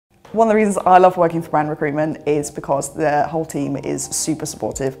One of the reasons I love working for Brand Recruitment is because the whole team is super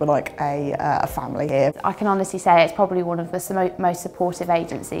supportive. We're like a family here. I can honestly say it's probably one of the most supportive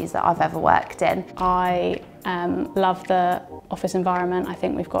agencies that I've ever worked in. I love the office environment. I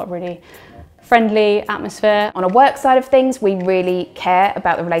think we've got a really friendly atmosphere. On a work side of things, we really care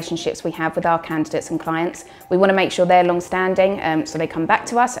about the relationships we have with our candidates and clients. We want to make sure they're long-standing, so they come back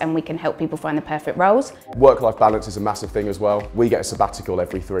to us and we can help people find the perfect roles. Work-life balance is a massive thing as well. We get a sabbatical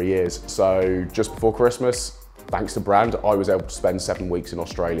every 3 years, so just before Christmas, thanks to Brand, I was able to spend 7 weeks in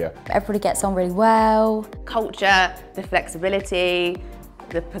Australia. Everybody gets on really well. Culture, the flexibility,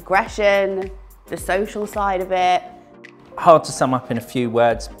 the progression, the social side of it. Hard to sum up in a few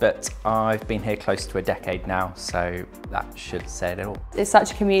words, but I've been here close to a decade now, so that should say it all. It's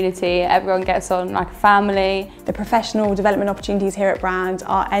such a community, everyone gets on like a family. The professional development opportunities here at Brand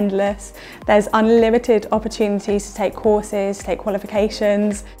are endless. There's unlimited opportunities to take courses, take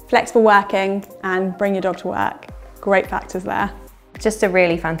qualifications, flexible working and bring your dog to work. Great factors there. Just a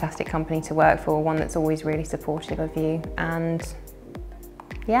really fantastic company to work for, one that's always really supportive of you, and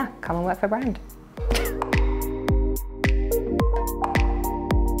yeah, come and work for Brand.